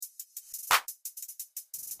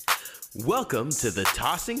Welcome to the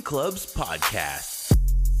Tossing Clubs podcast.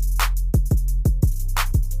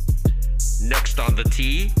 Next on the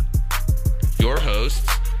tee, your hosts,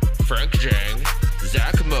 Frank Zhang,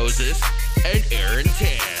 Zach Moses, and Aaron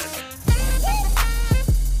Tan.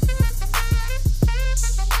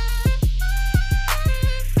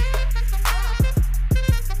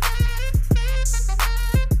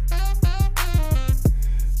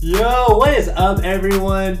 Yo, what is up,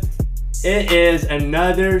 everyone? It is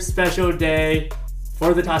another special day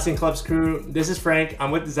for the Tossing Clubs crew. This is Frank.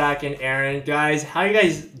 I'm with Zach and Aaron. Guys, how you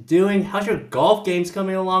guys doing? How's your golf games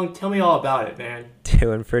coming along? Tell me all about it, man.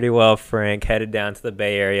 Doing pretty well, Frank. Headed down to the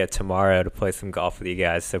Bay Area tomorrow to play some golf with you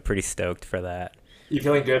guys, so pretty stoked for that. You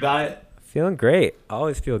feeling good about it? Feeling great.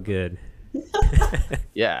 Always feel good.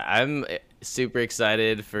 Yeah, I'm super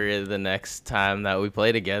excited for the next time that we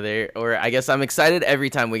play together. Or I guess I'm excited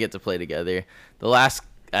every time we get to play together.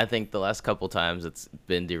 I think the last couple times it's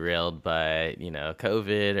been derailed by,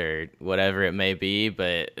 COVID or whatever it may be.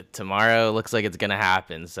 But tomorrow looks like it's going to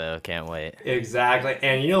happen, so can't wait. Exactly.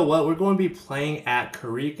 And you know what? We're going to be playing at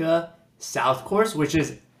Carica South Course, which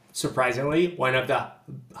is surprisingly one of the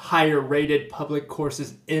higher rated public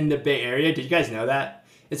courses in the Bay Area. Did you guys know that?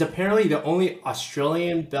 It's apparently the only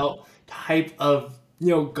Australian belt type of,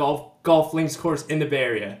 golf links course in the Bay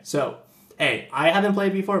Area. So, hey, I haven't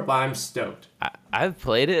played before, but I'm stoked. I've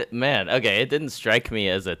played it. Man, okay, it didn't strike me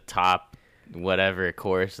as a top whatever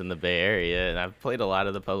course in the Bay Area, and I've played a lot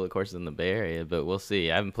of the public courses in the Bay Area, but we'll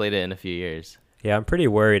see. I haven't played it in a few years. Yeah, I'm pretty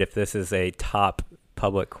worried if this is a top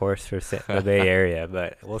public course for the Bay Area,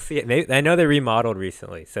 but we'll see. Maybe, I know they remodeled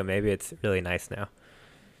recently, so maybe it's really nice now.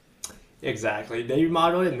 Exactly. They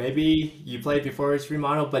remodeled it. Maybe you played before it's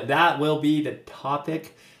remodeled, but that will be the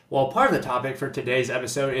topic. Well, part of the topic for today's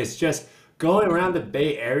episode is just going around the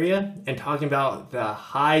Bay Area and talking about the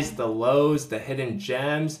highs, the lows, the hidden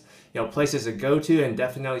gems, places to go to and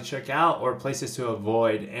definitely check out, or places to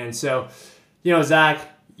avoid. And so, Zach,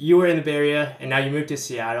 you were in the Bay Area and now you moved to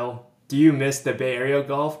Seattle. Do you miss the Bay Area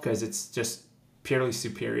golf because it's just purely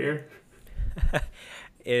superior?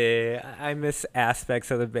 I miss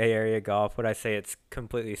aspects of the Bay Area golf. Would I say it's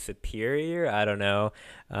completely superior? I don't know.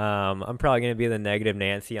 I'm probably going to be the negative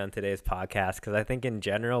Nancy on today's podcast because I think in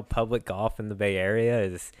general, public golf in the Bay Area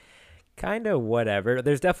is kind of whatever.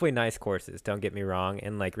 There's definitely nice courses, don't get me wrong.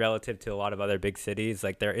 And relative to a lot of other big cities,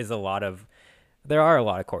 there are a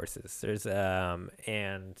lot of courses. There's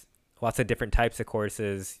and lots of different types of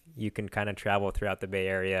courses. You can kind of travel throughout the Bay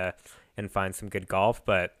Area and find some good golf,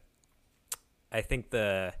 but I think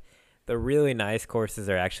the really nice courses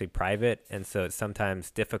are actually private, and so it's sometimes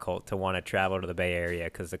difficult to want to travel to the Bay Area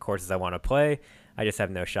because the courses I want to play, I just have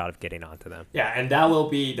no shot of getting onto them. Yeah, and that will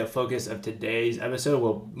be the focus of today's episode.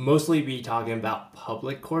 We'll mostly be talking about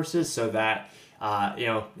public courses so that,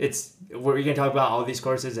 it's where we can talk about all these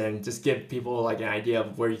courses and just give people an idea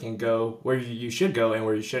of where you can go, where you should go, and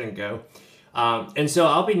where you shouldn't go. And so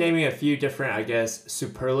I'll be naming a few different,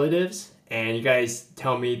 superlatives. And you guys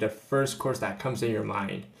tell me the first course that comes in your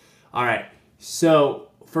mind. All right. So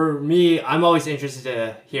for me, I'm always interested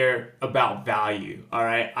to hear about value. All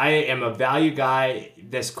right. I am a value guy.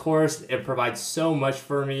 This course, it provides so much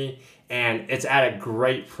for me and it's at a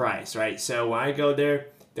great price, right? So when I go there,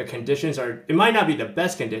 the conditions it might not be the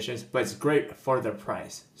best conditions, but it's great for the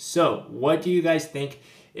price. So what do you guys think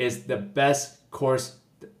is the best course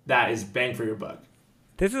that is bang for your buck?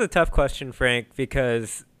 This is a tough question, Frank,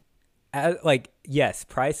 because yes,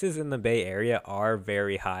 prices in the Bay Area are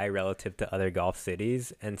very high relative to other golf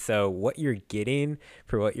cities. And so what you're getting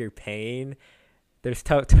for what you're paying, there's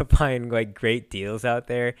tough to find great deals out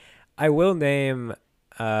there. I will name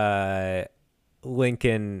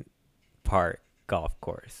Lincoln Park Golf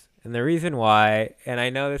Course. And the reason why, and I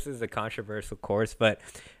know this is a controversial course, but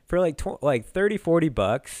for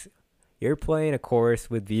 $30-$40, you're playing a course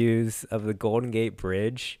with views of the Golden Gate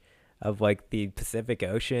Bridge, of the Pacific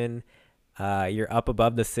Ocean. You're up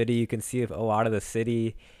above the city. You can see a lot of the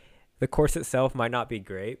city. The course itself might not be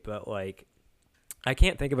great, but I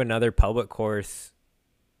can't think of another public course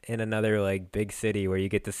in another big city where you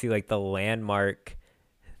get to see the landmark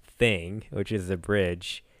thing, which is a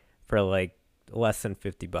bridge, for less than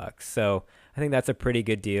 $50. So I think that's a pretty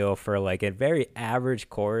good deal for a very average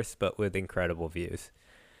course, but with incredible views.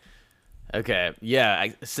 Okay, yeah,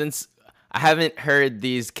 since I haven't heard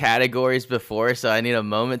these categories before, so I need a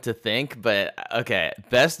moment to think. But, okay,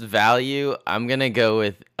 best value, I'm going to go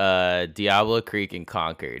with Diablo Creek in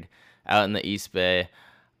Concord out in the East Bay.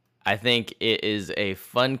 I think it is a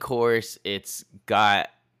fun course. It's got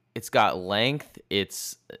length.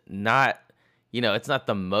 It's not, it's not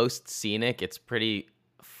the most scenic. It's pretty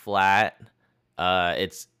flat.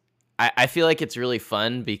 I feel like it's really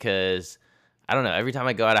fun because I don't know. Every time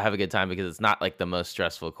I go out, I have a good time because it's not like the most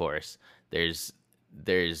stressful course. There's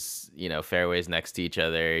fairways next to each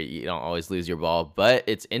other. You don't always lose your ball, but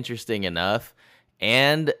it's interesting enough.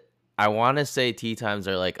 And I want to say tee times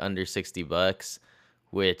are like under $60,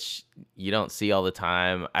 which you don't see all the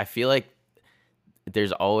time. I feel like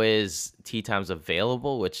there's always tee times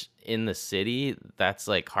available, which in the city, that's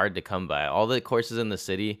like hard to come by. All the courses in the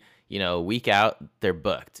city, week out, they're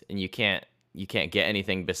booked, and you can't get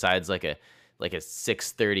anything besides like a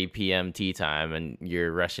 6:30 p.m. tee time, and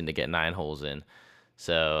you're rushing to get 9 holes in.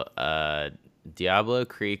 So Diablo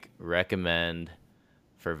Creek, recommend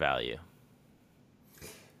for value.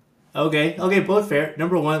 Okay, both fair.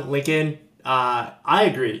 Number one, Lincoln. I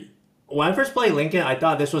agree. When I first played Lincoln, I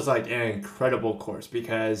thought this was like an incredible course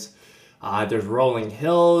because there's rolling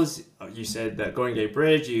hills. You said that Golden Gate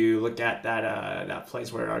Bridge. You look at that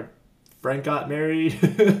place where our friend got married.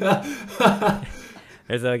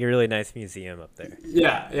 There's like a really nice museum up there.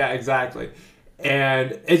 Yeah, exactly.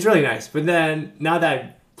 And it's really nice. But then now that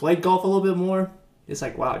I've played golf a little bit more, it's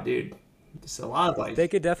like, wow, dude, it's a lot of like. They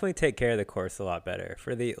could definitely take care of the course a lot better.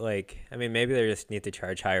 Maybe they just need to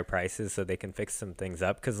charge higher prices so they can fix some things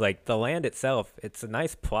up. Because like the land itself, it's a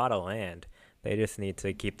nice plot of land. They just need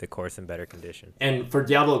to keep the course in better condition. And for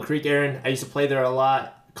Diablo Creek, Aaron, I used to play there a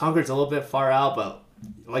lot. Concord's a little bit far out, but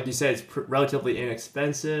like you said, it's relatively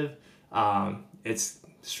inexpensive. It's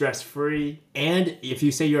stress-free, and if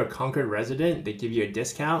you say you're a Concord resident, they give you a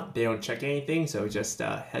discount. They don't check anything, so just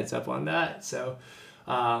heads up on that. So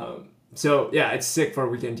yeah, it's sick for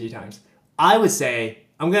weekend tee times. I would say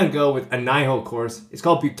I'm gonna go with a 9-hole course. It's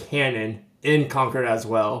called Buchanan in Concord as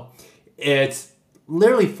well. It's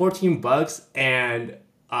literally $14, and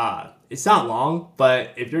it's not long,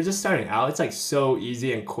 but if you're just starting out, it's like so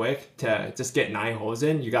easy and quick to just get 9 holes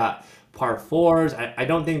in. You got par 4s. I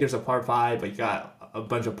don't think there's a par 5, but you got a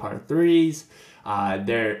bunch of par 3s.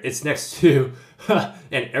 It's next to an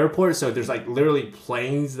airport, so there's like literally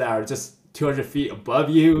planes that are just 200 feet above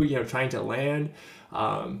you, trying to land.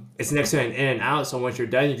 It's next to an In-N-Out, so once you're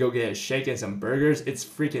done, you go get a shake and some burgers. It's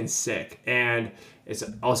freaking sick. And it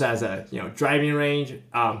also has a driving range.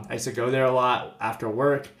 I used to go there a lot after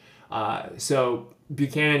work. So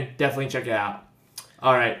Buchanan, definitely check it out.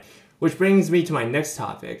 All right, which brings me to my next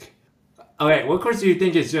topic. Okay, what course do you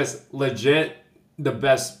think is just legit the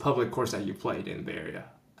best public course that you played in the Bay Area?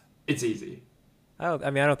 It's easy. I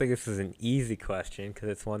don't think this is an easy question because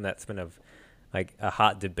it's one that's been a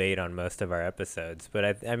hot debate on most of our episodes. But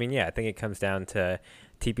I think it comes down to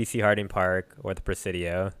TPC Harding Park or the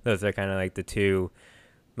Presidio. Those are kind of like the two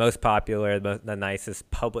most popular, the nicest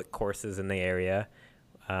public courses in the area.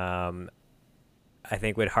 I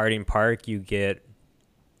think with Harding Park, you get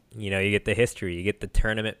the history, you get the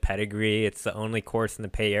tournament pedigree. It's the only course in the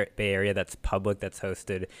Bay Area that's public, that's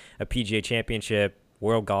hosted a PGA Championship,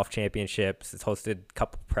 World Golf Championships. It's hosted a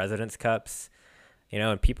couple President's Cups,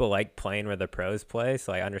 and people like playing where the pros play.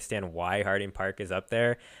 So I understand why Harding Park is up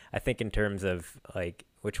there. I think in terms of like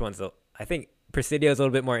I think Presidio is a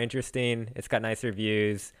little bit more interesting. It's got nicer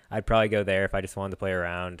views. I'd probably go there if I just wanted to play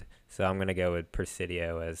around. So I'm going to go with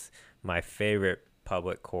Presidio as my favorite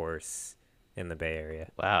public course in the Bay Area.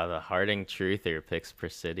 Wow, the Harding truther picks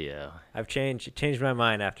Presidio. I've changed my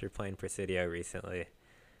mind after playing Presidio recently.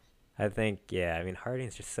 I think,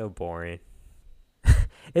 Harding's just so boring.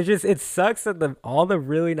 It sucks that all the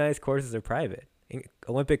really nice courses are private.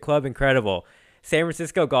 Olympic Club, incredible. San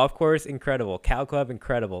Francisco Golf Course, incredible. Cal Club,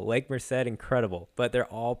 incredible. Lake Merced, incredible. But they're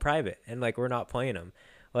all private, and we're not playing them.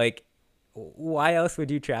 Why else would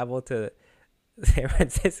you travel to San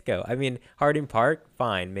Francisco? Harding Park,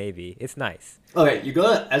 fine, maybe. It's nice. Okay, you go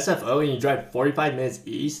to SFO and you drive 45 minutes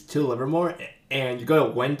east to Livermore, and you go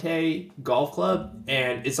to Wente Golf Club,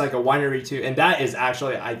 and it's like a winery too. And that is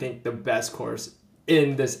actually, I think, the best course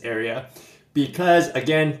in this area because,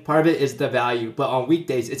 again, part of it is the value. But on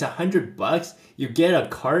weekdays, it's $100. You get a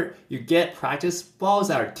cart, you get practice balls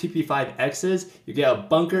that are TP5Xs, you get a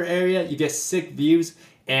bunker area, you get sick views,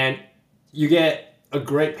 and you get a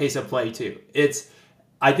great pace of play too.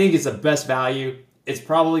 I think it's the best value. It's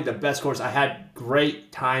probably the best course. I had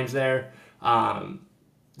great times there.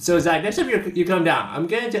 So Zach, next time you come down, I'm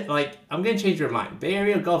gonna change your mind. Bay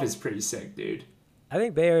Area golf is pretty sick, dude. I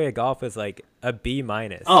think Bay Area golf is like a B-.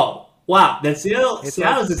 Oh wow, then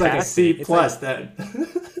Seattle's is like a C plus then.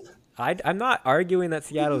 I'm not arguing that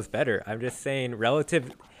Seattle's better. I'm just saying relative.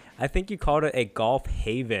 I think you called it a golf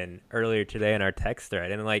haven earlier today in our text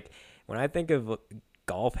thread, and when I think of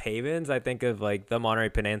golf havens, I think of the Monterey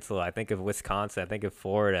Peninsula. I think of Wisconsin. I think of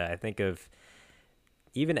Florida. I think of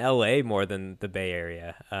even LA more than the Bay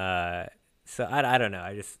Area. So I don't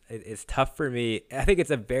know. It's tough for me. I think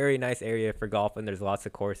it's a very nice area for golf, and there's lots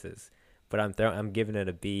of courses. But I'm giving it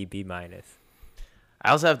a B minus.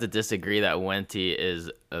 I also have to disagree that Wente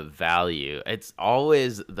is a value. It's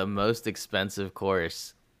always the most expensive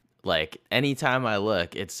course. Like, anytime I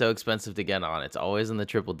look, it's so expensive to get on. It's always in the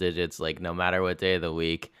triple digits, like, no matter what day of the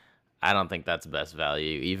week. I don't think that's best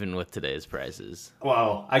value, even with today's prices.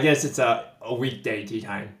 Well, I guess it's a weekday tee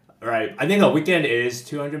time, right? I think a weekend is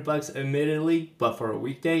 $200, admittedly, but for a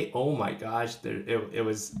weekday, oh my gosh, it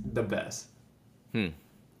was the best.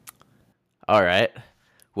 All right.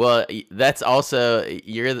 Well, that's also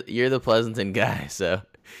you're the Pleasanton guy, so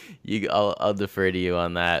I'll defer to you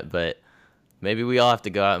on that. But maybe we all have to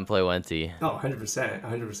go out and play Wente. Oh, 100%,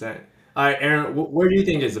 100%. All right, Aaron, where do you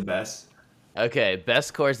think is the best? Okay,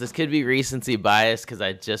 best course. This could be recency bias because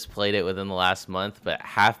I just played it within the last month, but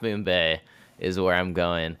Half Moon Bay is where I'm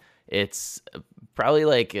going. It's probably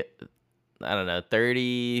like, I don't know,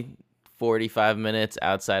 30, 45 minutes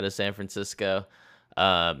outside of San Francisco,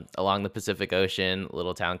 along the Pacific Ocean, a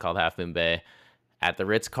little town called Half Moon Bay. At the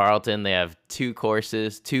Ritz-Carlton, they have two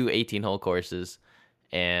 18-hole courses,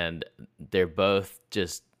 and they're both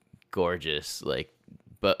just gorgeous, like,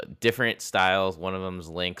 but different styles. One of them's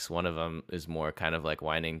links, one of them is more kind of like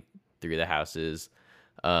winding through the houses.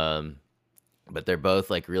 But they're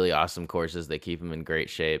both like really awesome courses. They keep them in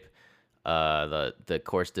great shape. The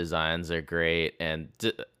course designs are great, and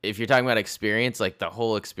if you're talking about experience, like the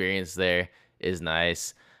whole experience there is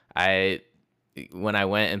nice. When I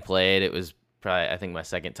went and played, it was probably, I think, my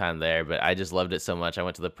second time there, but I just loved it so much. I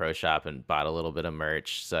went to the pro shop and bought a little bit of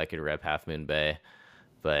merch so I could rep Half Moon Bay.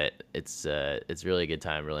 But it's really a good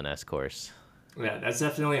time, really nice course. Yeah, that's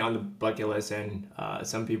definitely on the bucket list, and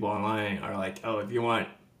some people online are like, oh, if you want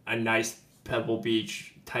a nice Pebble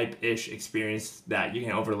Beach type-ish experience that you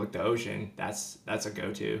can overlook the ocean, that's a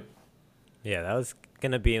go-to. Yeah, that was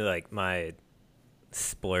going to be like my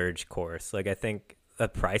splurge course. Like, I think the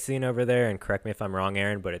pricing over there, and correct me if I'm wrong,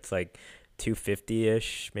 Aaron, but it's like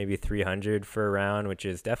 $250-ish, maybe $300 for a round, which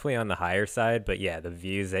is definitely on the higher side. But yeah, the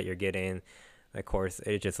views that you're getting, of course,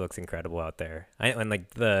 it just looks incredible out there. And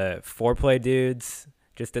like the foreplay dudes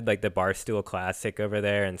just did like the Barstool Classic over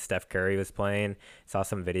there, and Steph Curry was playing. Saw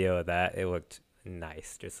some video of that. It looked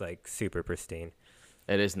nice, just like super pristine.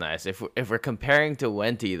 It is nice. If we're comparing to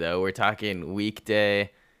Wente though, we're talking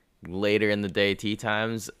weekday, later in the day tee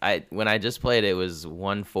times. When I just played, it was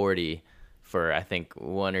 140 for I think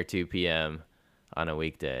 1 or 2 p.m. on a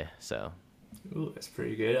weekday. So. Ooh, that's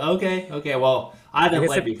pretty good. Okay. Well, I haven't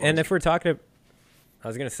played before. And if we're talking. I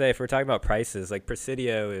was gonna say, if we're talking about prices, like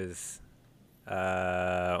Presidio is,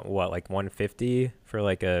 like 150 for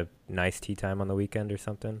like a nice tea time on the weekend or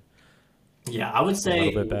something. Yeah, I would say a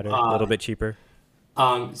little bit better, a little bit cheaper.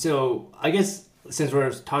 So I guess since we're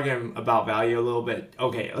talking about value a little bit,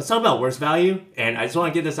 okay, let's talk about worst value. And I just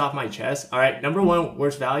want to get this off my chest. All right, number one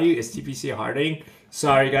worst value is TPC Harding.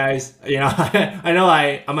 Sorry guys, I know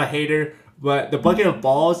I'm a hater, but the bucket of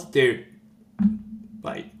balls, dude.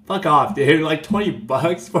 Like, fuck off, dude. Like,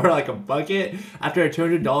 $20 for like a bucket after a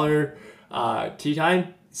 $200 tea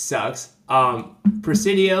time sucks.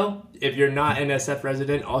 Presidio, if you're not an SF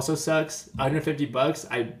resident, also sucks. $150.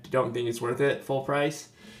 I don't think it's worth it full price.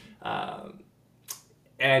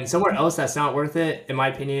 And somewhere else that's not worth it, in my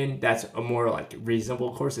opinion, that's a more like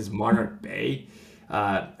reasonable course, is Monarch Bay.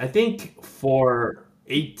 I think for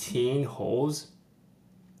 18 holes,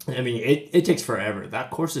 I mean, it takes forever. That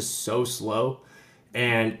course is so slow.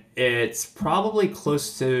 And it's probably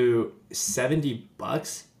close to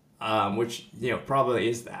 $70, which probably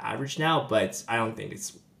is the average now, but I don't think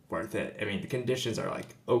it's worth it. I mean, the conditions are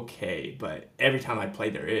like okay, but every time I play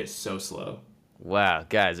there, it is so slow. Wow,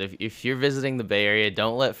 guys, if you're visiting the Bay Area,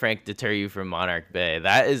 don't let Frank deter you from Monarch Bay.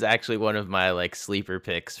 That is actually one of my like sleeper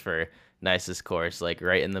picks for nicest course, like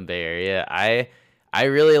right in the Bay Area. I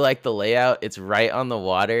really like the layout. It's right on the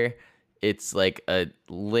water. It's like a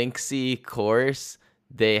linksy course.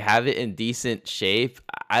 They have it in decent shape.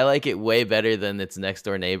 I like it way better than its next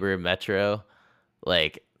door neighbor, Metro.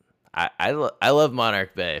 Like, I love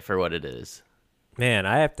Monarch Bay for what it is. Man,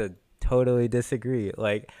 I have to totally disagree.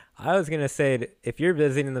 Like, I was going to say, if you're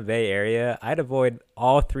visiting the Bay Area, I'd avoid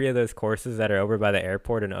all 3 of those courses that are over by the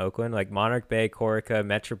airport in Oakland, like Monarch Bay, Corica,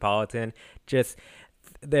 Metropolitan. Just,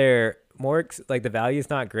 they're more, like, the value's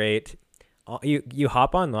not great. You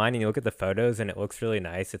hop online and you look at the photos and it looks really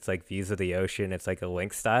nice. It's like views of the ocean. It's like a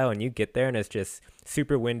link style, and you get there and it's just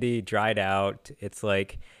super windy, dried out. It's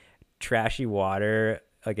like trashy water,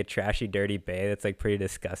 like a trashy, dirty bay that's like pretty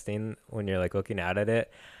disgusting when you're like looking out at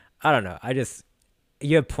it. I don't know.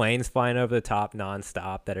 You have planes flying over the top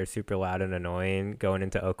nonstop that are super loud and annoying going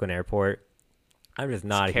into Oakland Airport. I'm just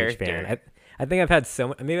not a huge fan. character. I think I've had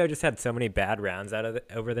maybe I've just had so many bad rounds out of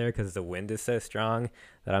over there because the wind is so strong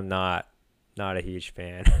that I'm not a huge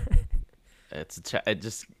fan. It's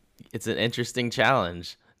an interesting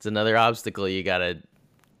challenge. It's another obstacle you gotta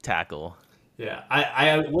tackle. Yeah,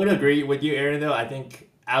 I would agree with you, Aaron, though. I think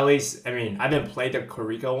at least, I mean, I haven't played the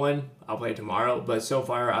Corico one. I'll play it tomorrow. But so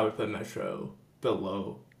far, I would put Metro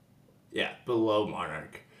below, yeah, below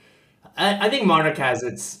Monarch. I think Monarch has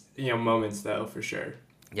its, moments, though, for sure.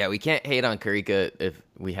 Yeah, we can't hate on Karika if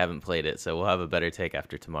we haven't played it, so we'll have a better take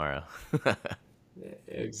after tomorrow.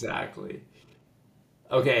 Exactly.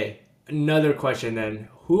 Okay, another question then.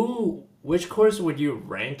 Which course would you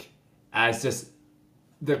rank as just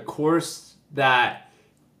the course that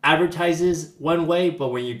advertises one way, but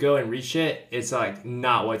when you go and reach it, it's like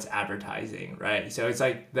not what's advertising, right? So it's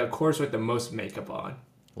like the course with the most makeup on.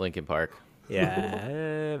 Lincoln Park.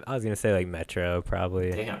 Yeah, I was gonna say like Metro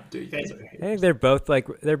probably. Damn, dude, you guys are I think they're both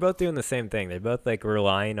doing the same thing. They're both like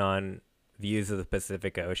relying on views of the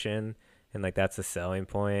Pacific Ocean, and like that's a selling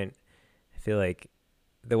point. I feel like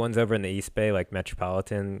the ones over in the East Bay, like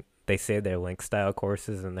Metropolitan, they say they're link style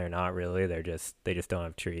courses, and they're not really. They just don't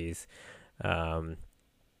have trees. I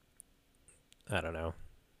don't know,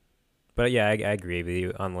 but yeah, I agree with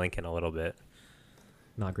you on Lincoln a little bit.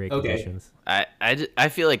 Not great conditions. I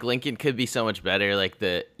feel like Lincoln could be so much better. Like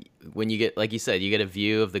when you get, like you said, you get a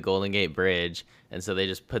view of the Golden Gate Bridge, and so they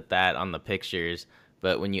just put that on the pictures.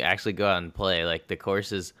 But when you actually go out and play, like the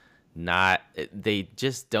course is not. They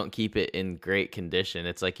just don't keep it in great condition.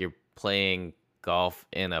 It's like you're playing golf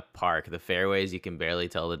in a park. The fairways, you can barely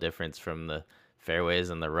tell the difference from the fairways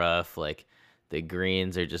and the rough. Like the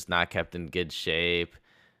greens are just not kept in good shape.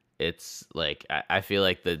 It's like I feel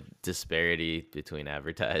like the disparity between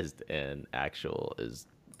advertised and actual is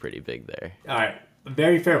pretty big there. All right,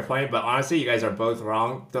 very fair point, but honestly, you guys are both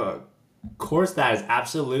wrong. The course that is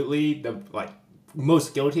absolutely the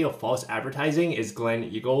most guilty of false advertising is Glen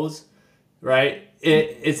Eagles, right?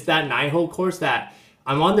 It's that 9-hole course that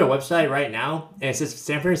I'm on their website right now, and it says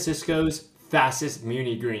San Francisco's fastest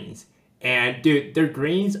muni greens. And dude, their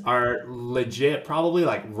greens are legit, probably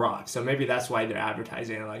like rock. So maybe that's why they're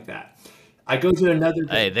advertising it like that. I go to another.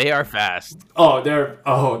 Hey, they are fast. They're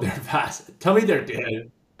fast. Tell me they're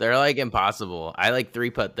good. They're like impossible. I like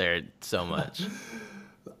 3-putt there so much.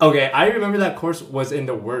 Okay, I remember that course was in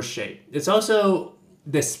the worst shape. It's also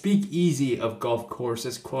the speakeasy of golf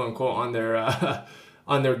courses, quote unquote,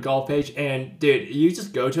 on their golf page. And dude, you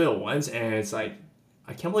just go to it once, and it's like,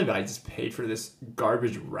 I can't believe I just paid for this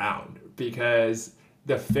garbage round because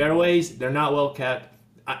the fairways, they're not well kept.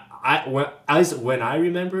 When I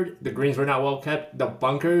remembered, the greens were not well kept. The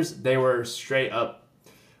bunkers, they were straight up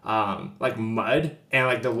like mud, and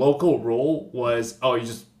like the local rule was, you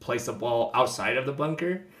just place the ball outside of the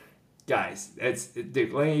bunker. Guys, the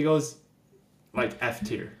Glen Eagles like F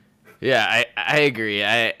tier. Yeah, I agree.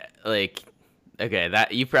 Okay,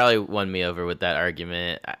 that you probably won me over with that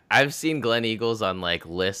argument. I've seen Glen Eagles on like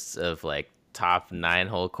lists of like top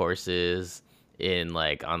 9-hole courses in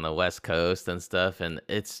like on the West Coast and stuff, and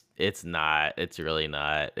it's really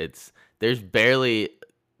not. There's barely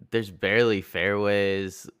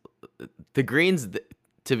fairways. The greens,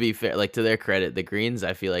 to be fair, like to their credit, the greens,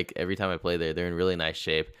 I feel like every time I play there, they're in really nice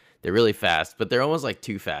shape. They're really fast, but they're almost like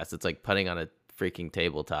too fast. It's like putting on a freaking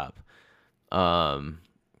tabletop.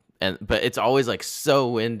 But it's always like so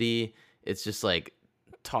windy. It's just like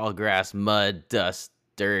tall grass, mud, dust,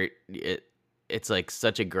 dirt. It's like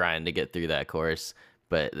such a grind to get through that course.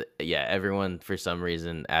 But yeah, everyone for some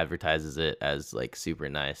reason advertises it as like super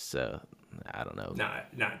nice. So I don't know.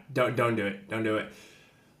 No, don't do it. Don't do it.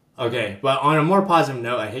 Okay, but on a more positive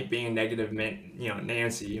note, I hate being a negative,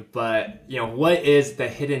 Nancy, but what is the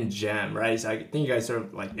hidden gem, right? So I think you guys sort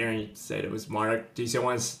of like Aaron said it was Monarch. Do you still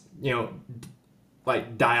want to,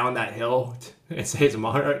 like die on that hill and say it's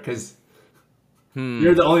Monarch? Because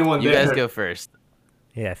you're the only one you there. You guys go first.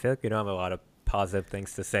 Yeah, I feel like we don't have a lot of positive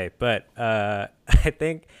things to say, but I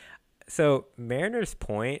think so. Mariners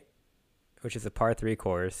Point, which is a par 3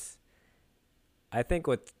 course, I think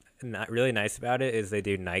what's not really nice about it is they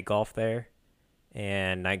do night golf there,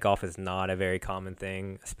 and night golf is not a very common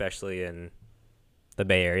thing, especially in the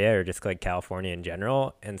Bay Area or just like California in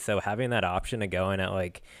general. And so having that option to go in at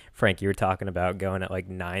like Frank, you were talking about going at like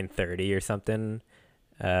 9:30 or something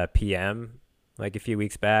p.m. like a few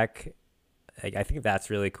weeks back. Like, I think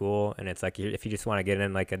that's really cool. And it's like if you just want to get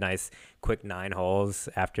in like a nice quick 9 holes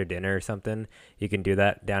after dinner or something, you can do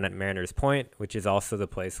that down at Mariners Point, which is also the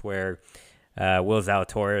place where Will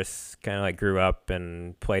Zalatoris kind of like grew up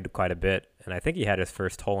and played quite a bit. And I think he had his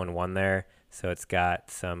first hole-in-one there. So it's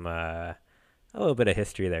got some a little bit of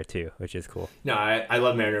history there too, which is cool. No, I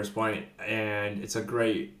love Mariners Point, and it's a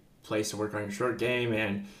great place to work on your short game.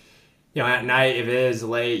 And at night, if it is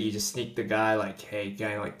late, you just sneak the guy like, hey,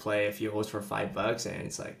 can I like play a few holes for $5? And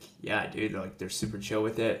it's like, yeah, dude, like they're super chill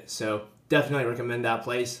with it. So definitely recommend that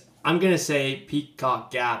place. I'm gonna say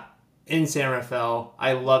Peacock Gap in San Rafael.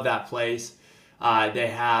 I love that place. They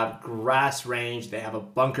have grass range. They have a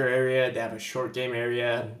bunker area. They have a short game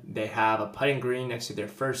area. They have a putting green next to their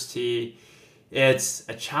first tee. It's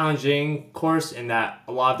a challenging course in that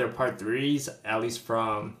a lot of their par threes, at least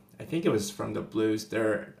from, I think it was from the Blues,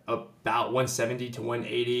 they're about 170 to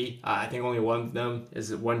 180. I think only one of them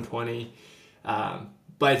is at 120.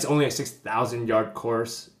 But it's only a 6,000 yard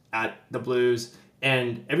course at the Blues.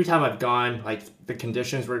 And every time I've gone, like the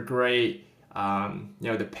conditions were great.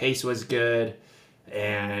 The pace was good.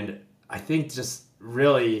 And I think just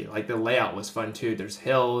really like the layout was fun too. There's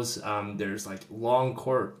hills, there's like long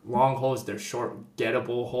holes, there's short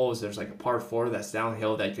gettable holes, there's like a par 4 that's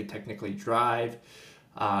downhill that you could technically drive.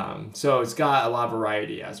 So it's got a lot of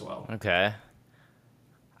variety as well. Okay.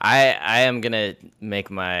 I am gonna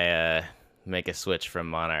make my make a switch from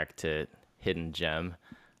Monarch to Hidden Gem.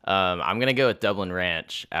 I'm gonna go with Dublin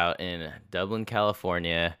Ranch out in Dublin,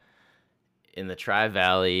 California, in the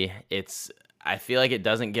Tri-Valley. I feel like it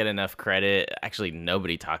doesn't get enough credit. Actually,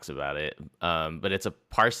 nobody talks about it. But it's a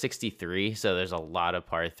par 63, so there's a lot of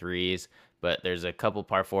par 3s, but there's a couple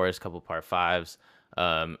par 4s, couple par 5s.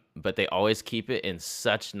 But they always keep it in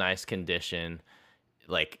such nice condition,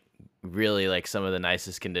 like really like some of the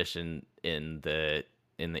nicest condition in the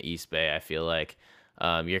East Bay, I feel like.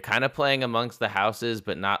 You're kind of playing amongst the houses,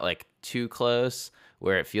 but not like too close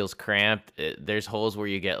where it feels cramped. There's holes where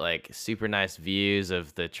you get like super nice views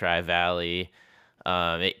of the Tri-Valley.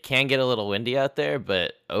 It can get a little windy out there,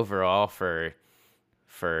 but overall for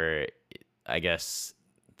I guess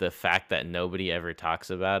the fact that nobody ever talks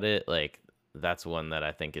about it, like that's one that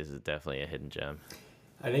I think is definitely a hidden gem.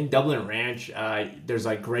 I think Dublin Ranch, there's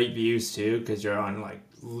like great views too because you're on like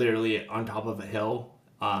literally on top of a hill.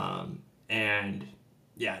 And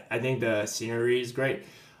yeah, I think the scenery is great.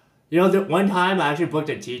 The one time I actually booked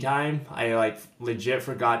a tee time, I like legit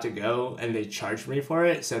forgot to go and they charged me for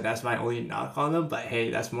it. So that's my only knock on them. But hey,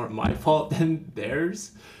 that's more my fault than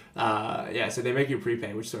theirs. So they make you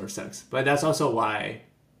prepay, which sort of sucks. But that's also why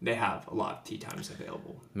they have a lot of tee times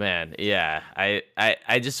available. Man, yeah.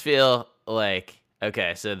 I just feel like,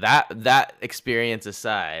 okay, so that experience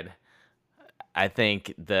aside, I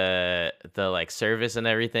think the like service and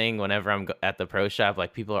everything, whenever I'm at the pro shop,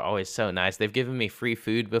 like people are always so nice. They've given me free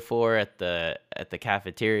food before at the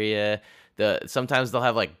cafeteria. Sometimes they'll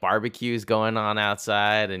have like barbecues going on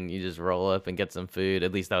outside and you just roll up and get some food.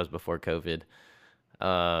 At least that was before COVID.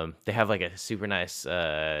 They have like a super nice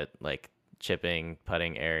like chipping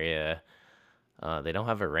putting area. They don't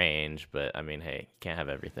have a range, but I mean, hey, can't have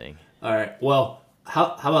everything. All right. Well,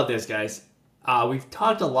 how about this, guys? We've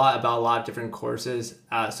talked a lot about a lot of different courses,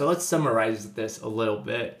 so let's summarize this a little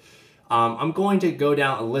bit. I'm going to go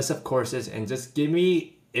down a list of courses and just give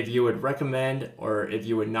me if you would recommend or if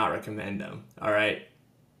you would not recommend them. All right.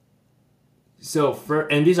 So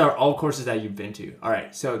and these are all courses that you've been to. All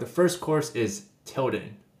right. So the first course is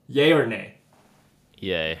Tilden. Yay or nay?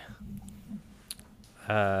 Yay.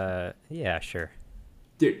 Yeah, sure.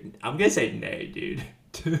 Dude, I'm gonna say nay, dude.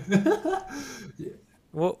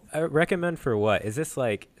 Well, I recommend for what? Is this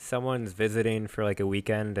like someone's visiting for like a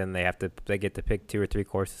weekend and they get to pick 2 or 3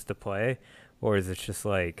 courses to play, or is it just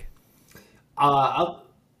like? I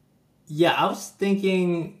was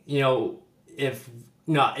thinking,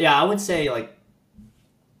 I would say like,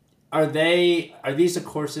 are these the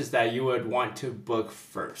courses that you would want to book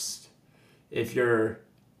first, if you're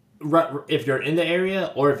in the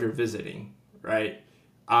area or if you're visiting, right?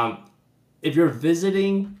 If you're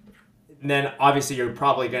visiting, then obviously you're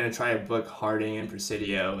probably going to try to book Harding and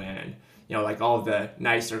Presidio and, like all of the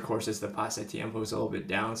nicer courses. The Pasa Tiempo is a little bit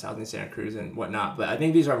down south in Santa Cruz and whatnot. But I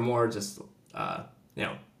think these are more just,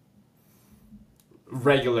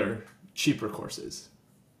 regular, cheaper courses.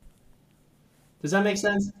 Does that make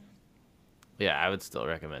sense? Yeah, I would still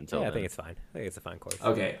recommend Tilden. Yeah, I think it's fine. I think it's a fine course.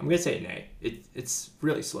 Okay, I'm going to say nay. It's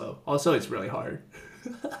really slow. Also, it's really hard.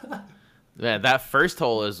 Man, that first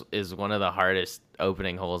hole is one of the hardest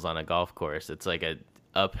opening holes on a golf course. It's like a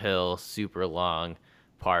uphill, super long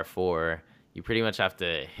par 4. You pretty much have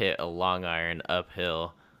to hit a long iron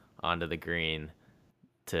uphill onto the green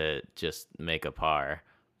to just make a par.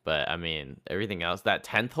 But I mean, everything else, that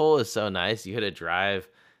 10th hole is so nice. You hit a drive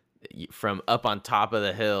from up on top of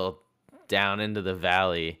the hill down into the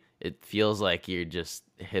valley. It feels like you're just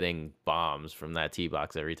hitting bombs from that tee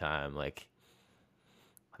box every time. Like,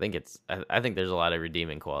 I think there's a lot of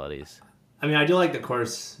redeeming qualities. I mean, I do like the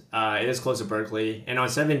course. It is close to Berkeley. And on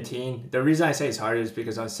 17, the reason I say it's hard is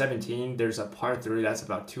because on 17, there's a par 3 that's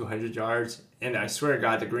about 200 yards. And I swear to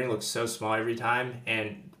God, the green looks so small every time.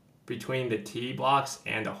 And between the tee blocks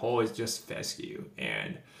and the hole is just fescue.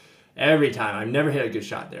 And every time, I've never hit a good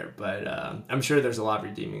shot there. But I'm sure there's a lot of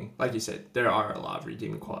redeeming. Like you said, there are a lot of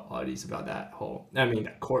redeeming qualities about that hole. I mean,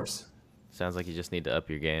 that course. Sounds like you just need to up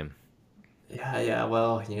your game. Yeah,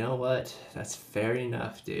 well, you know what? That's fair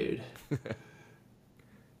enough, dude.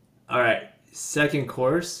 All right, second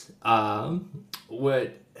course.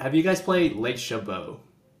 What have you guys played Lake Chabot?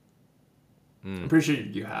 I'm pretty sure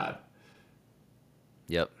you have.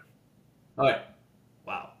 Yep. All right.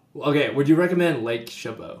 Wow. Okay, would you recommend Lake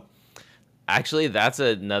Chabot? Actually, that's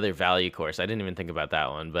another value course. I didn't even think about that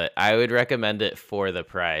one, but I would recommend it for the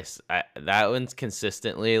price. That one's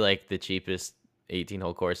consistently like the cheapest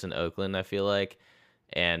 18-hole course in Oakland, I feel like,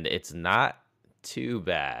 and it's not too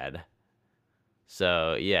bad.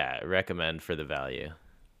 So yeah, recommend for the value.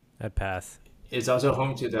 I'd pass. It's also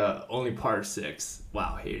home to the only par 6.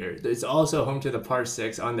 Wow, hater. It's also home to the par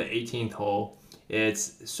 6 on the 18th hole.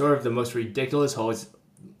 It's sort of the most ridiculous hole. It's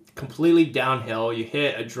completely downhill. You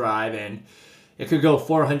hit a drive and it could go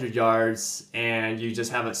 400 yards and you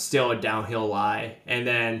just have still a downhill lie. And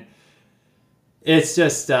then it's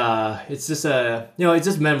just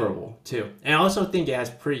memorable too. And I also think it has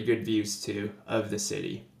pretty good views too of the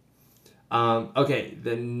city. Okay,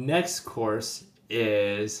 the next course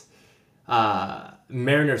is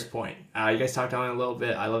Mariners Point. You guys talked on it a little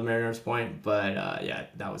bit. I love Mariners Point, but yeah,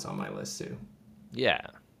 that was on my list too. Yeah,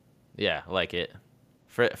 I like it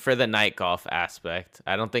for the night golf aspect.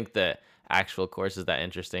 I don't think the actual course is that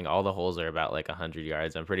interesting. All the holes are about like 100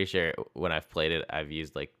 yards. I'm pretty sure when I've played it, I've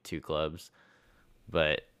used like 2 clubs.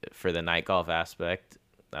 But for the night golf aspect,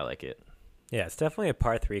 I like it. Yeah, it's definitely a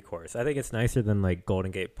par 3 course. I think it's nicer than like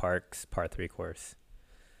Golden Gate Park's par 3 course,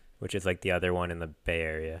 which is like the other one in the Bay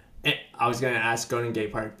Area. And I was going to ask Golden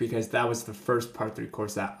Gate Park because that was the first par 3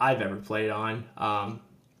 course that I've ever played on.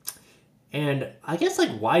 And I guess,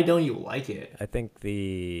 like, why don't you like it? I think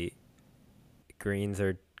the greens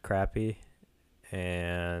are crappy,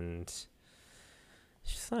 and it's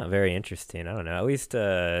just not very interesting. I don't know. At least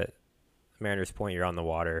Mariners Point, you're on the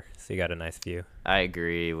water, so you got a nice view. I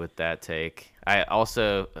agree with that take. I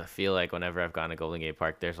also feel like whenever I've gone to Golden Gate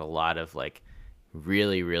Park, there's a lot of, like,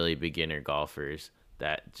 really, really beginner golfers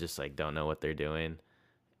that just, like, don't know what they're doing,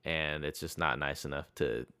 and it's just not nice enough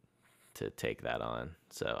to take that on.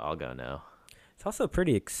 So I'll go no. It's also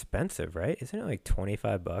pretty expensive, right? Isn't it like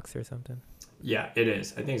 $25 or something? Yeah, it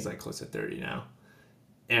is. I think it's like close to 30 now.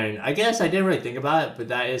 And I guess I didn't really think about it, but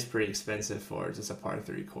that is pretty expensive for just a par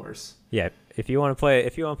 3 course. Yeah, if you want to play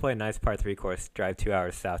a nice par 3 course, drive 2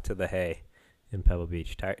 hours south to the Hay in Pebble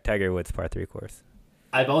Beach. Tiger Woods par 3 course.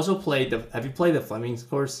 I've also played have you played the Fleming's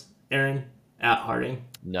course, Aaron, at Harding?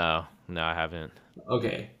 No, I haven't.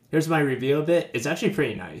 Okay, here's my review of it. It's actually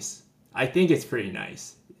pretty nice. I think it's pretty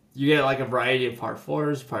nice. You get like a variety of par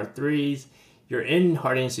 4s, par 3s. You're in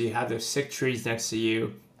Harding, so you have those sick trees next to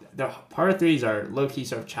you. The par 3s are low-key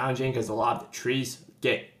sort of challenging because a lot of the trees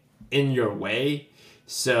get in your way.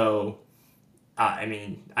 So, I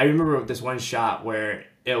mean, I remember this one shot where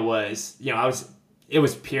it was, it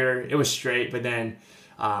was pure, it was straight, but then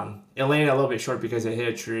it landed a little bit short because it hit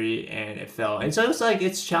a tree and it fell. And so it was like,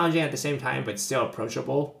 it's challenging at the same time, but still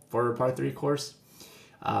approachable for a par 3 course.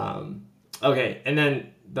 Okay, and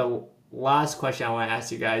then the last question I want to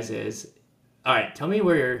ask you guys is, all right, tell me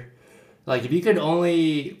if you could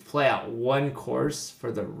only play at one course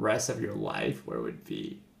for the rest of your life, where would it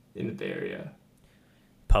be in the Bay Area?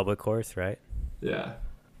 Public course, right? Yeah,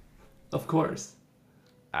 of course.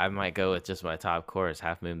 I might go with just my top course,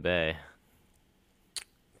 Half Moon Bay.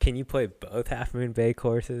 Can you play both Half Moon Bay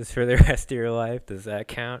courses for the rest of your life? Does that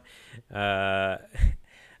count? I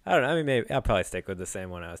don't know. I mean, maybe I'll probably stick with the same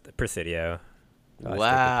one Presidio.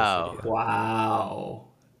 Wow.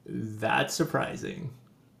 That's surprising.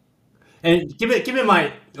 And keep in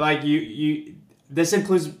mind, like this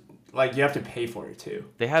includes, like, you have to pay for it too.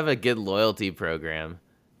 They have a good loyalty program.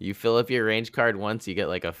 You fill up your range card once, you get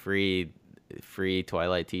like a free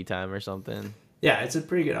Twilight Tea Time or something. Yeah, it's a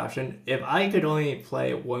pretty good option. If I could only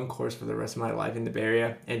play one course for the rest of my life in the Bay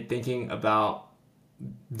Area and thinking about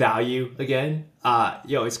value again,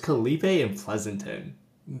 it's Calipe in Pleasanton.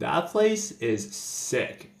 That place is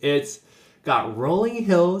sick. It's got rolling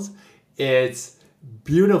hills. It's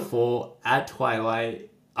beautiful at twilight.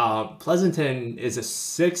 Pleasanton is a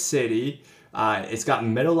sick city. It's got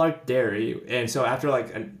Meadowlark Dairy, and so after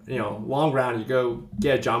like a long round, you go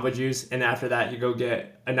get a Jamba Juice, and after that, you go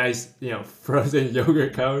get a nice frozen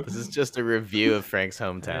yogurt cone. This is just a review of Frank's I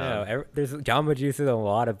hometown. know. There's Jamba Juice in a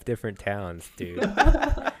lot of different towns, dude.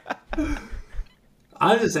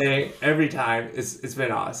 I'm just saying, every time it's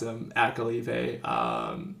been awesome at Calife.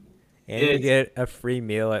 And you get a free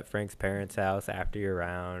meal at Frank's parents' house after your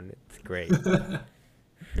round. It's great.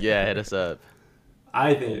 Yeah, hit us up.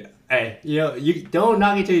 I think, hey, you don't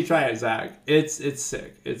knock it till you try it, Zach. It's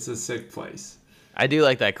sick. It's a sick place. I do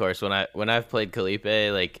like that course. When I've played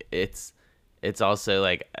Calipe, like it's also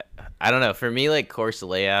like, I don't know, for me, like course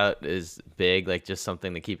layout is big, like just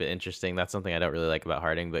something to keep it interesting. That's something I don't really like about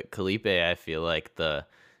Harding, but Calipe, I feel like the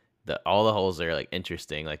all the holes are like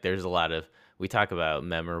interesting. Like there's a lot of, we talk about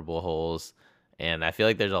memorable holes, and I feel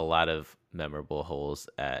like there's a lot of memorable holes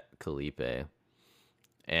at Calipe,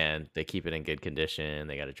 and they keep it in good condition.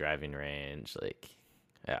 They got a driving range, like,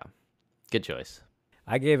 yeah, good choice.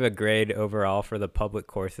 I gave a grade overall for the public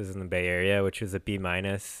courses in the Bay Area, which was a B-,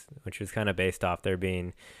 which was kind of based off there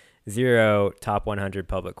being 0 top 100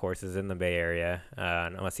 public courses in the Bay Area,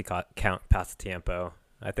 unless you count Pasatiempo.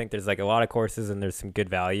 I think there's like a lot of courses and there's some good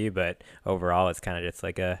value, but overall it's kind of just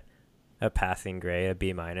like a passing grade, a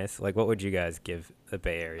B-. Like, what would you guys give the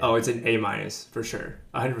Bay Area? Oh, it's an A- for sure,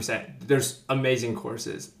 100%. There's amazing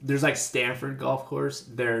courses. There's like Stanford Golf Course.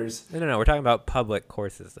 There's No. We're talking about public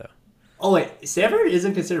courses though. Oh wait, Stanford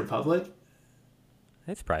isn't considered public?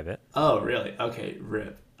 It's private. Oh really? Okay,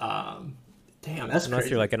 rip. Damn, that's Unless crazy.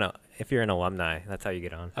 you're like if you're an alumni, that's how you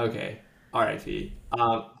get on. Okay, R.I.P.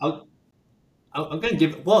 I'm gonna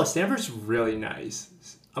give. Well, Stanford's really nice.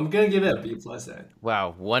 I'm gonna give it a B+ then.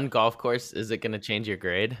 Wow, one golf course, is it going to change your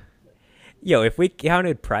grade? Yo, if we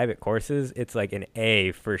counted private courses, it's like an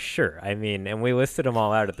A for sure. I mean, and we listed them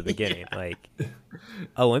all out at the beginning. Yeah. Like,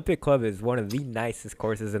 Olympic Club is one of the nicest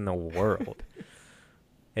courses in the world.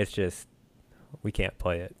 It's just, we can't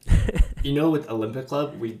play it. With Olympic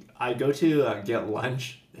Club, I go to get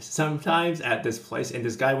lunch sometimes at this place, and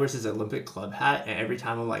this guy wears his Olympic Club hat, and every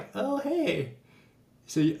time I'm like, oh, hey.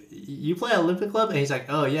 So you play Olympic Club? And he's like,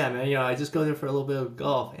 oh, yeah, man, I just go there for a little bit of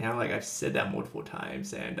golf. And I'm like, I've said that multiple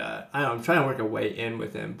times. And I don't know, I'm trying to work a way in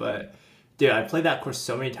with him. But, dude, I played that course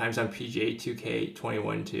so many times on PGA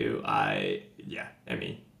 2K21 too. I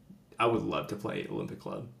would love to play Olympic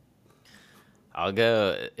Club. I'll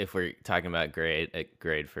go, if we're talking about grade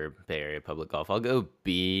for Bay Area public golf, I'll go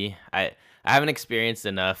B. I haven't experienced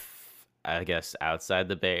enough, I guess, outside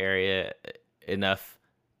the Bay Area, enough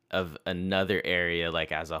of another area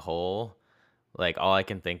like as a whole. Like all I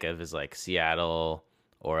can think of is like Seattle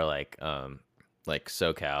or like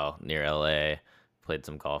SoCal near LA. Played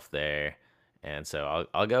some golf there, and so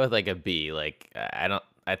I'll go with like a B. Like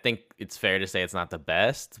I think it's fair to say it's not the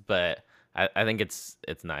best, but I think it's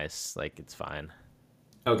nice. Like it's fine.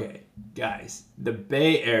 Okay, guys, the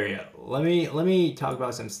Bay Area. Let me talk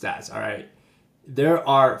about some stats. All right, there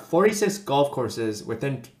are 46 golf courses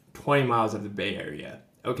within 20 miles of the Bay Area.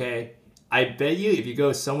 Okay, I bet you if you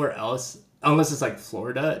go somewhere else, unless it's like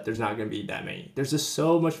Florida, there's not gonna be that many. There's just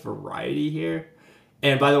so much variety here.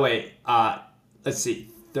 And by the way, let's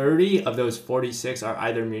see, 30 of those 46 are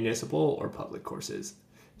either municipal or public courses.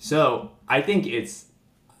 So I think I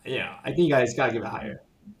think you guys gotta give it higher.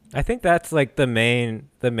 I think that's like the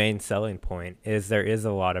main selling point is there is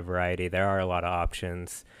a lot of variety. There are a lot of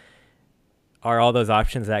options. Are all those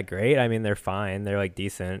options that great? I mean, they're fine. They're like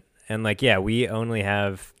decent. And like, yeah, we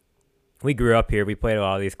grew up here. We played a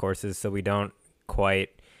lot of these courses, so we don't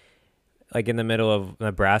quite, like in the middle of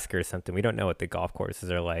Nebraska or something, we don't know what the golf courses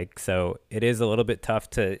are like. So it is a little bit tough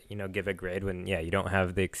to, give a grade when, yeah, you don't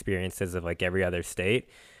have the experiences of like every other state.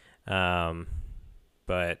 But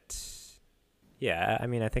yeah, I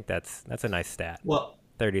mean, I think that's a nice stat. Well,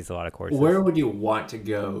 30 is a lot of courses. Where would you want to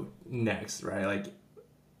go next, right? Like,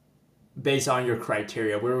 based on your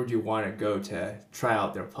criteria, where would you want to go to try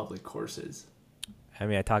out their public courses? I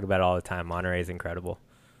mean, I talk about it all the time. Monterey is incredible,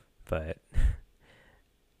 but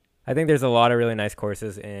I think there's a lot of really nice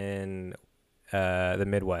courses in the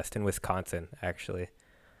Midwest, in Wisconsin, actually,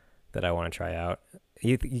 that I want to try out.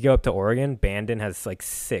 You go up to Oregon, Bandon has like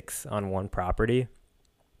 6 on one property.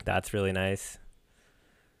 That's really nice.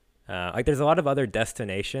 Like there's a lot of other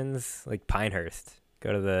destinations, like Pinehurst.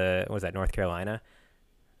 Go to North Carolina?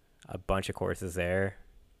 A bunch of courses there.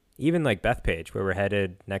 Even like Bethpage, where we're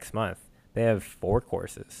headed next month, they have 4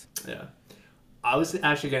 courses. Yeah. I was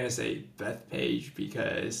actually going to say Bethpage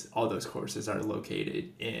because all those courses are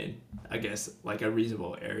located in, I guess, like a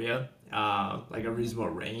reasonable area, like a reasonable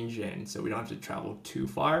range, and so we don't have to travel too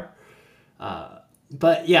far.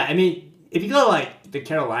 But yeah, I mean, if you go to like the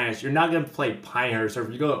Carolinas, you're not gonna play Pinehurst, or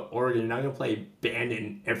if you go to Oregon, you're not gonna play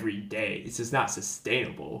Bandon every day. It's just not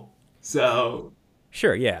sustainable. So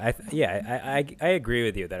Sure, yeah, I agree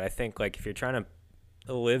with you that I think like if you're trying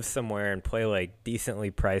to live somewhere and play like decently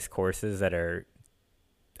priced courses that are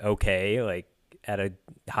okay, like at a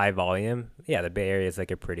high volume, yeah, the Bay Area is like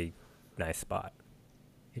a pretty nice spot.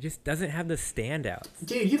 It just doesn't have the standouts.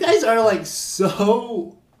 dude, you guys are like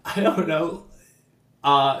so, I don't know,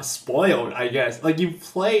 spoiled, I guess. Like you've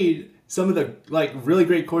played some of the like really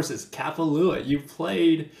great courses, Kapalua. You've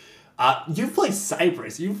played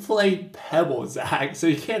Cypress. You've played Pebble, Zach. So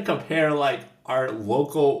you can't compare like our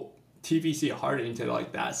local TPC Harding to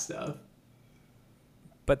like that stuff.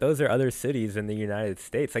 But those are other cities in the United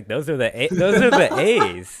States. Like those are the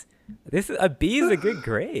A's. A B is a good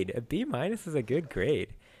grade. A B minus is a good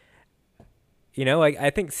grade. You know, like I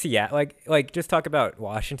think Seattle, like just talk about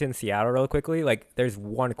Washington, Seattle real quickly. Like there's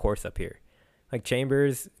one course up here. Like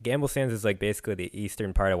Chambers, Gamble Sands is like basically the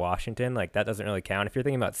eastern part of Washington. Like that doesn't really count. If you're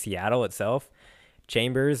thinking about Seattle itself,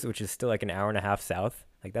 Chambers, which is still like an hour and a half south,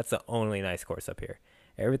 like that's the only nice course up here.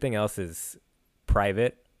 Everything else is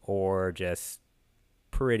private or just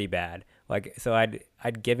pretty bad. Like so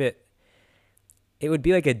I'd give it would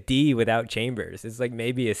be like a D without Chambers. It's like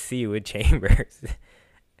maybe a C with Chambers.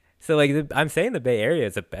 So like I'm saying the Bay Area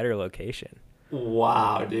is a better location.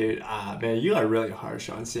 Wow, dude. Man, you are really harsh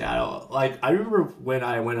on Seattle. Like, I remember when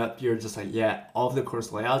I went up, you're just like, yeah, all of the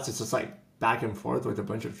course layouts, it's just like back and forth with a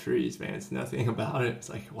bunch of trees, man. It's nothing about it. It's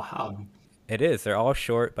like, wow. It is. They're all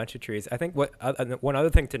short, bunch of trees. I think one other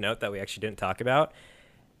thing to note that we actually didn't talk about,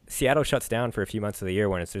 Seattle shuts down for a few months of the year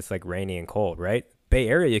when it's just like rainy and cold, right? Bay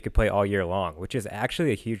Area, you could play all year long, which is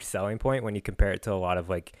actually a huge selling point when you compare it to a lot of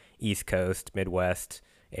like East Coast, Midwest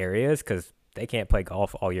areas, because they can't play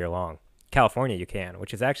golf all year long. California you can,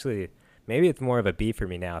 which is actually, maybe it's more of a B for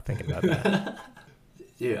me now thinking about that.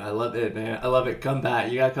 Dude, I love it, man. I love it. Come back.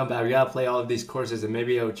 You gotta come back. You gotta play all of these courses, and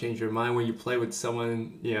maybe it'll change your mind when you play with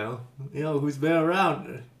someone, you know, who's been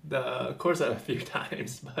around the course a few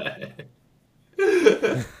times. But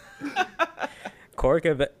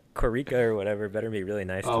Corica or whatever better be really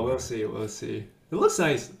nice. Oh, we'll see. We'll see. It looks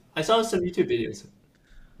nice. I saw some YouTube videos.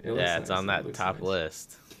 Yeah, it's on that top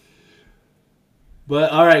list.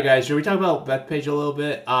 But all right, guys, should we talk about Bethpage a little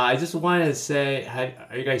bit? I just wanted to say,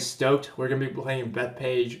 are you guys stoked? We're gonna be playing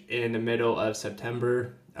Bethpage in the middle of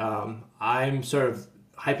September. I'm sort of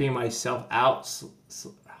hyping myself up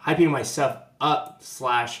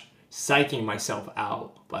 / psyching myself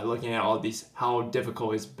out by looking at all these. How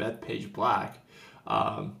difficult is Bethpage Black?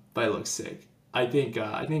 But it looks sick. I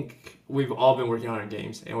think we've all been working on our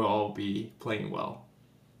games, and we'll all be playing well.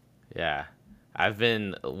 Yeah, I've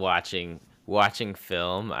been watching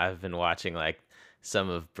film. I've been watching like some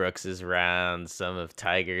of Brooks's rounds, some of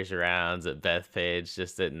Tiger's rounds at Bethpage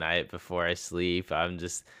just at night before I sleep. I'm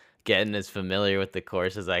just getting as familiar with the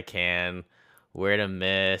course as I can, where to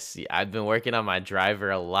miss. I've been working on my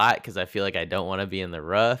driver a lot because I feel like I don't want to be in the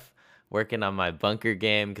rough. Working on my bunker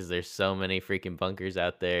game because there's so many freaking bunkers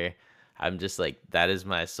out there. I'm just like, that is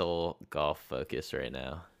my sole golf focus right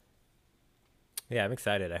now. Yeah, I'm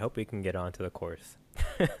excited. I hope we can get onto the course.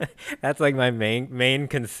 That's like my main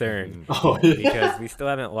concern. Oh, yeah. Because we still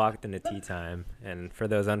haven't locked into tee time. And for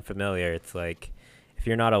those unfamiliar, it's like if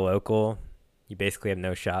you're not a local, you basically have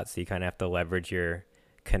no shot. So you kind of have to leverage your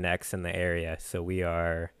connects in the area. So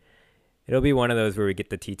it'll be one of those where we get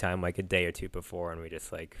the tee time like a day or two before and we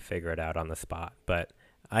just like figure it out on the spot. But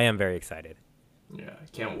I am very excited. Yeah, I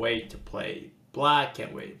can't wait to play Black,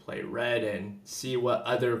 can't wait to play Red and see what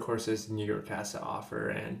other courses New York has to offer.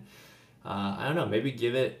 And I don't know, maybe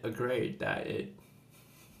give it a grade that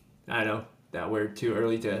we're too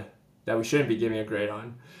early that we shouldn't be giving a grade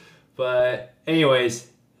on. But anyways,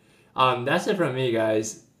 that's it from me,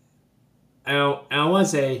 guys. And I want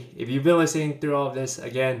to say, if you've been listening through all of this,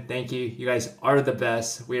 again, thank you. You guys are the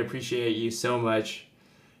best. We appreciate you so much.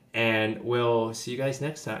 And we'll see you guys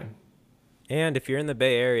next time. And if you're in the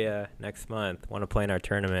Bay Area next month, want to play in our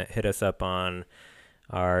tournament, hit us up on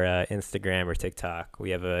our Instagram or TikTok. We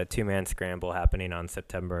have a 2-man scramble happening on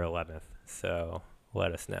September 11th. So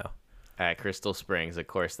let us know. At Crystal Springs, a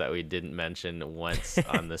course that we didn't mention once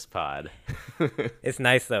on this pod. It's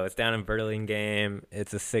nice, though. It's down in Burlingame.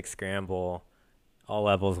 It's a 6 scramble. All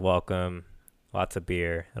levels welcome. Lots of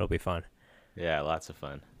beer. It'll be fun. Yeah, lots of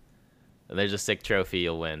fun. And there's a sick trophy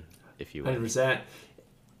you'll win if you win. 100%.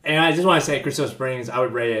 And I just want to say, Crystal Springs, I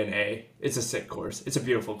would rate it an A. It's a sick course. It's a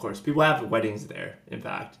beautiful course. People have weddings there, in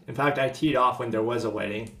fact. I teed off when there was a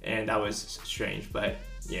wedding, and that was strange. But,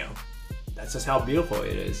 that's just how beautiful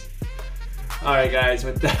it is. All right, guys.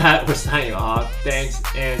 With that, we're signing off. Thanks,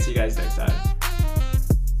 and see you guys next time.